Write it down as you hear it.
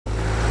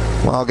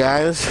Well,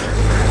 guys,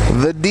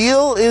 the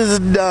deal is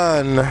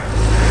done.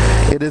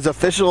 It is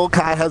official.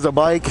 Kai has a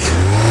bike.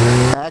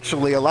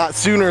 Actually, a lot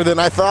sooner than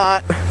I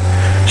thought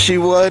she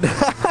would.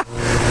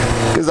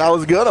 Because I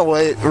was gonna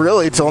wait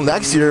really till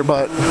next year,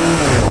 but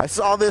I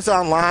saw this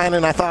online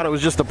and I thought it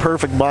was just the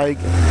perfect bike.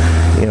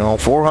 You know,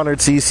 400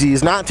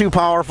 cc's, not too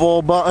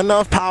powerful, but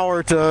enough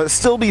power to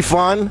still be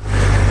fun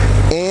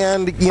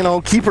and, you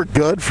know, keep her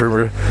good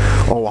for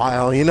a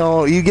while. You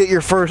know, you get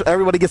your first,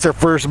 everybody gets their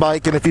first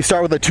bike, and if you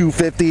start with a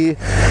 250,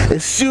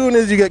 as soon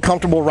as you get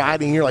comfortable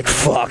riding, you're like,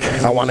 fuck,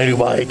 I want a new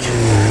bike,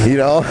 you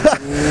know.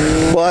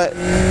 But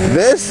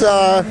this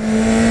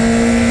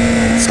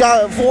it's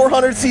got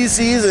 400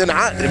 cc's, and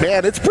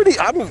man, it's pretty,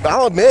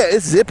 I'll admit,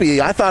 it's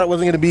zippy. I thought it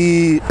wasn't going to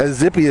be as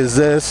zippy as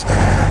this,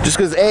 just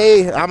because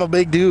A, I'm a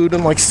big dude,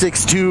 I'm like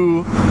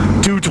 6'2",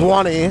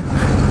 220,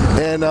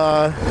 and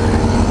I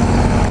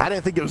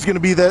didn't think it was going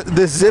to be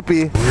this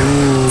zippy.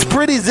 It's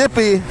pretty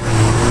zippy.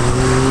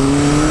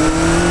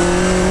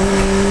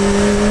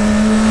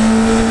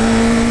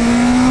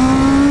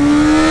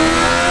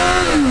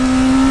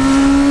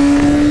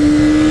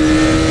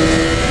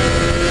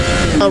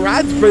 The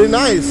ride's pretty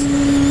nice.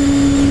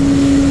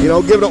 You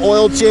know, give it an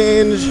oil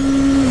change.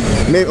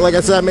 Maybe, like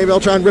I said, maybe I'll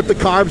try and rip the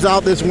carbs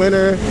out this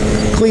winter,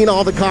 clean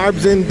all the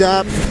carbs in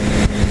depth,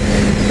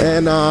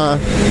 and I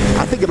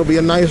think it'll be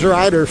a nice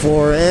rider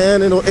for her,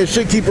 and it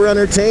should keep her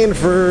entertained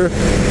for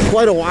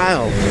quite a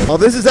while. Oh,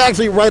 this is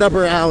actually right up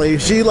her alley.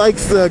 She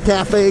likes the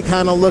cafe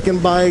kind of looking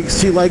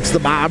bikes. She likes the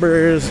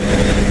bobbers,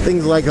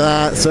 things like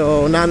that.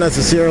 So not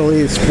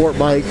necessarily sport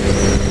bike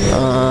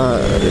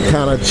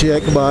kind of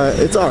chick, but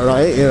it's all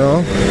right, you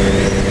know.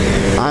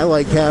 I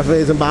like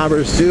cafes and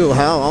bobbers too.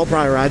 Hell, I'll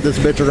probably ride this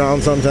bitch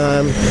around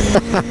sometime.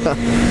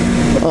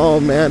 Oh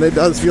man, it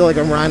does feel like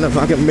I'm riding a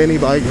fucking mini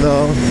bike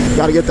though.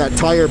 Gotta get that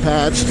tire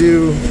patch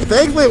too.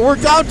 Thankfully it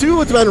worked out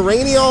too. It's been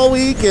rainy all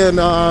week and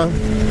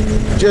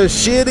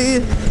just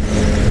shitty.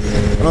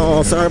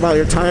 Oh, sorry about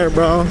your tire,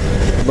 bro.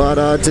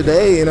 But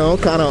today, you know,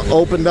 kind of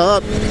opened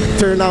up.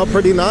 Turned out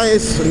pretty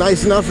nice.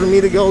 Nice enough for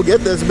me to go get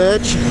this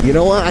bitch. You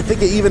know what? I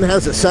think it even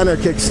has a center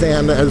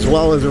kickstand as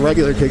well as a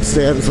regular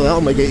kickstand, so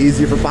that'll make it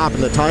easier for popping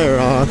the tire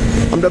off.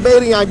 I'm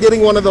debating on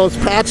getting one of those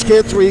patch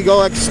kits where you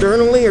go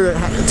externally, or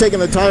taking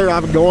the tire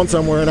off and going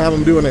somewhere and have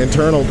them do an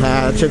internal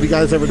patch. Have you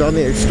guys ever done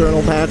the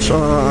external patch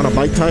on a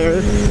bike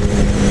tire?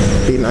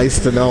 Be nice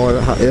to know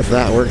if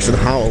that works and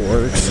how it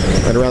works.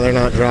 I'd rather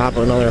not drop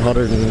another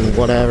 100 and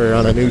whatever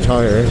on a new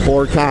tire.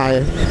 Poor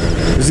Kai.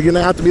 He's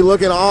gonna have to be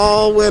looking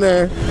all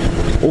winter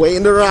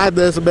waiting to ride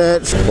this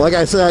bitch. Like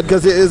I said,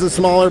 because it is a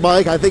smaller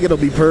bike, I think it'll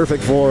be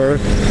perfect for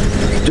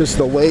her. Just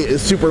the weight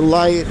is super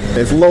light.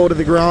 It's low to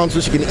the ground,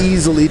 so she can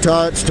easily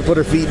touch to put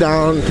her feet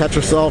down, catch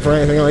herself or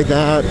anything like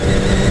that.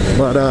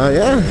 But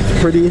yeah,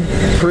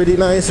 pretty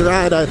nice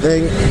ride, I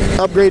think.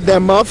 Upgrade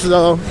them muffs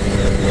though.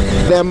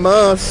 Them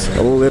muffs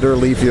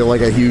literally feel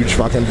like a huge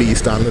fucking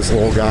beast on this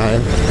little guy.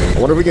 I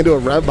wonder if we can do a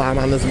rev bomb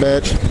on this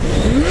bitch.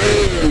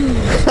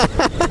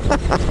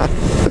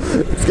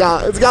 It's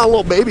got a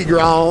little baby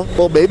growl,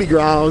 little baby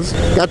growls.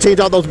 Got to change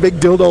out those big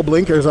dildo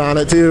blinkers on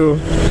it too.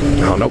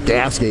 Oh, no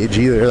gas gauge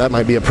either. That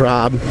might be a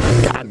prob.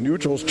 God,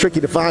 neutral's tricky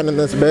to find in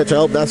this bitch. I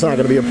hope that's not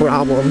going to be a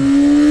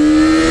problem.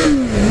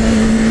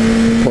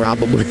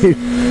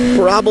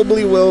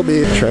 Probably will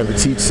be. Trying to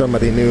teach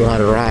somebody new how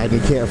to ride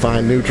and can't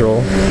find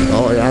neutral.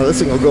 Oh yeah, this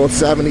thing will go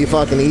 70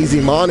 fucking easy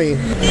money.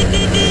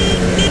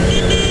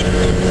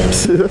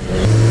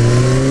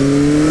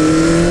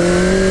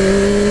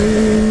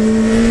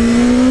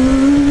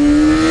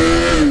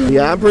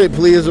 Yeah, I'm pretty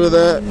pleased with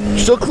it.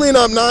 She'll clean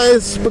up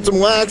nice, put some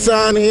wax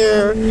on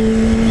here,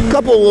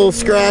 couple little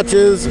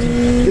scratches,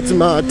 get some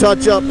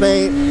touch-up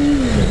paint.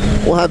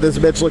 We'll have this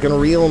bitch looking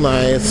real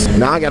nice.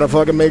 Now I gotta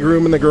fucking make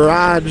room in the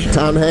garage.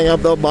 Time to hang up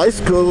those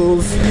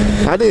bicycles.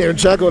 I didn't even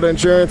check what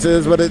insurance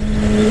is, but I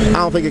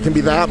don't think it can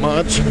be that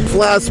much.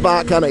 Flat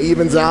spot kind of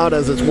evens out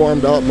as it's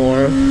warmed up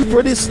more.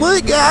 Pretty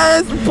slick,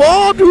 guys.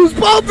 Who's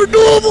pumped for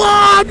dual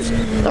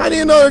vlogs? I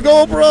need another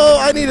GoPro.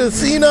 I need a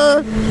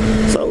Cena,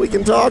 so we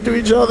can talk to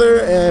each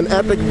other, and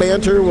epic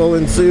banter will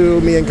ensue.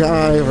 Me and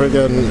Kai,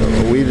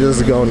 we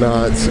just go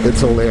nuts. It's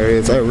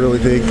hilarious. I really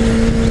think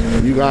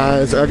you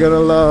guys are gonna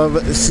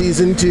love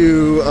season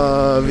 2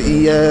 of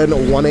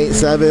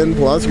EN187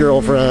 plus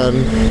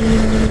girlfriend.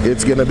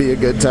 It's gonna be a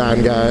good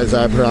time, guys.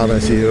 I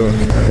promise you.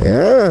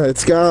 Yeah,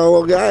 it's got a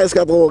little guy. It's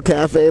got the little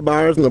cafe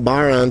bars and the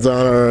bar ends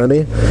on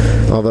already.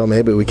 Although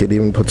maybe we could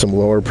even put some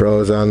lower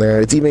pros on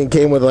there. It even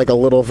came with like a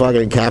little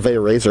fucking cafe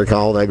racer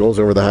cowl that goes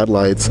over the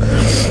headlights.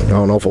 I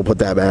don't know if we'll put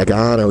that back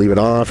on or leave it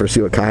off or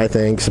see what Kai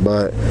thinks,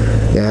 but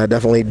yeah,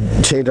 definitely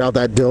change out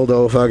that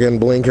dildo fucking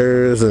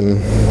blinkers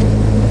and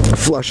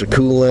flush of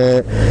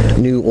coolant,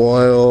 new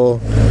oil,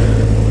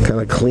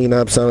 kind of clean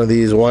up some of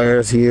these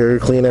wires here,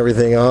 clean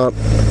everything up.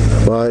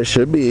 But it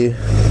should be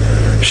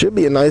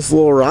a nice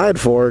little ride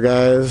for her,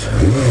 guys.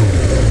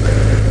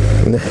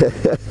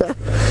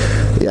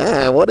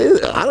 Yeah, what is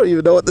it? I don't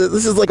even know what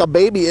this is. Like a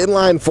baby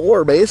inline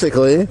 4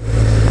 basically,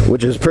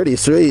 which is pretty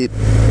sweet.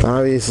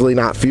 Obviously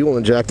not fuel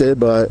injected,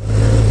 but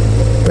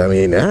I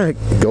mean, yeah, it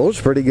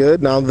goes pretty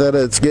good now that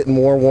it's getting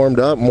more and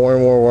more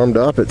warmed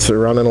up. It's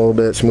running a little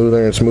bit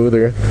smoother and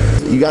smoother.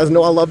 You guys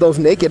know I love those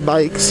naked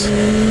bikes.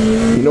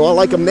 You know I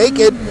like them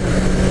naked.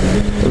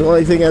 The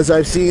only thing as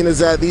I've seen is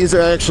that these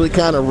are actually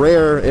kind of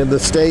rare in the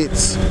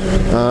States.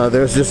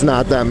 There's just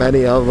not that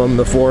many of them,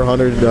 the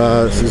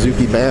 400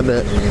 Suzuki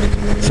Bandit.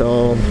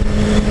 So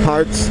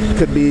parts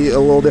could be a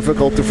little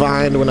difficult to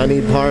find when I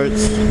need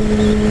parts.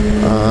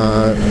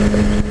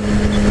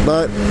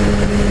 But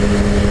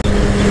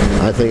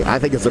I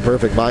think it's a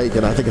perfect bike,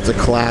 and I think it's a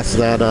class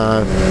that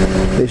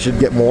they should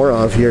get more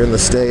of here in the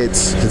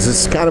States.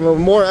 It's kind of a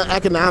more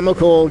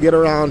economical get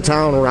around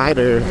town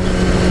rider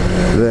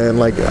than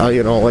like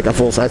you know, like a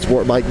full-size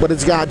sport bike, but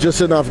it's got just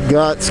enough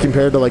guts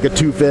compared to like a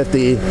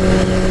 250.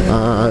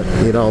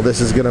 You know, this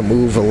is gonna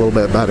move a little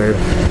bit better.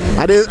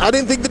 I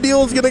didn't think the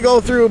deal was gonna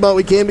go through, but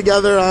we came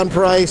together on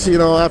price, you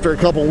know, after a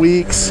couple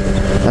weeks.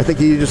 I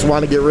think you just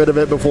want to get rid of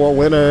it before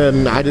winter,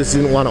 and I just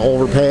didn't want to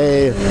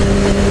overpay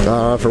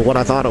for what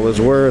I thought it was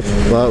worth.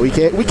 But we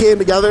came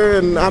together,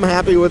 and I'm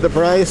happy with the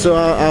price, so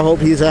I hope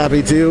he's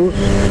happy too.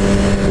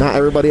 Not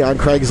everybody on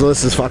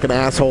Craigslist is fucking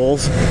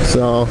assholes,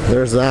 so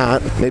there's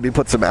that. Maybe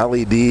put some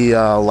LED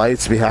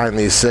lights behind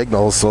these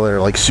signals so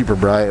they're like super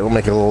bright. It'll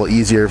make it a little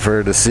easier for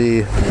her to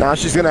see. Now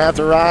she's gonna have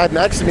to ride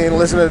next to me and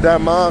listen to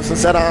them muffs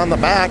instead of on the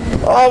back.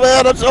 Oh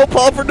man, I'm so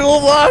pumped for dual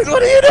vlogs. What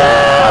do you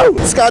do?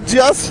 It's got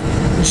just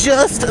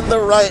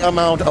the right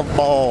amount of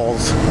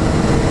balls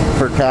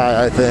for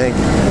Kai, I think.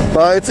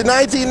 But it's a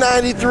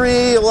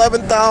 1993,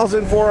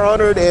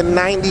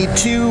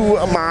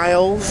 11,492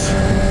 miles.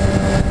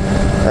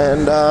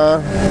 And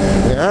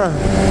yeah,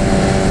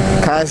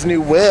 Kai's new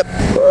whip.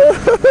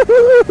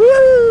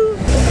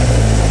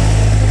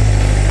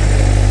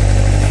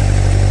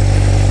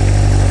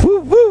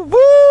 Woo, woo,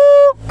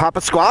 woo. Pop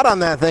a squat on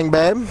that thing,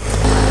 babe.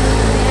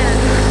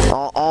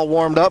 All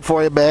warmed up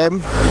for you,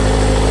 babe.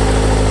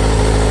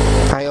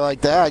 How you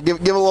like that? Give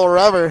a little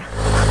rubber.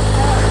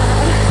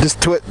 Just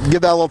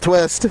give that a little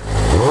twist.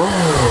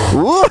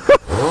 Woo.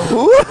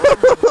 Woo.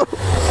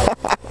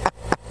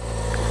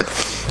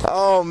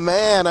 Oh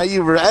man, are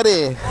you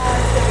ready?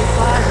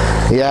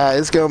 Yeah,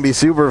 it's gonna be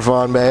super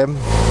fun, babe.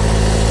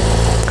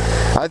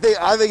 I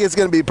think it's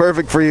gonna be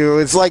perfect for you.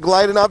 It's like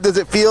light enough. Does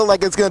it feel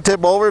like it's gonna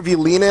tip over if you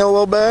lean it a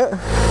little bit?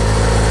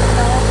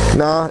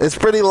 No, it's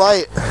pretty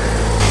light.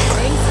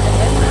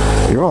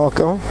 Thanks, you're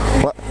welcome.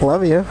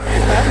 Love you.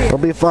 It'll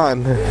be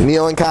fun.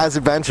 Neil and Kai's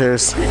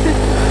adventures.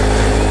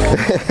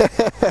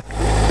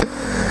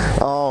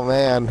 Oh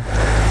man.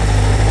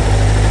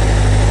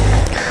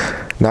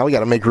 Now we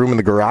gotta make room in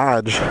the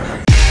garage.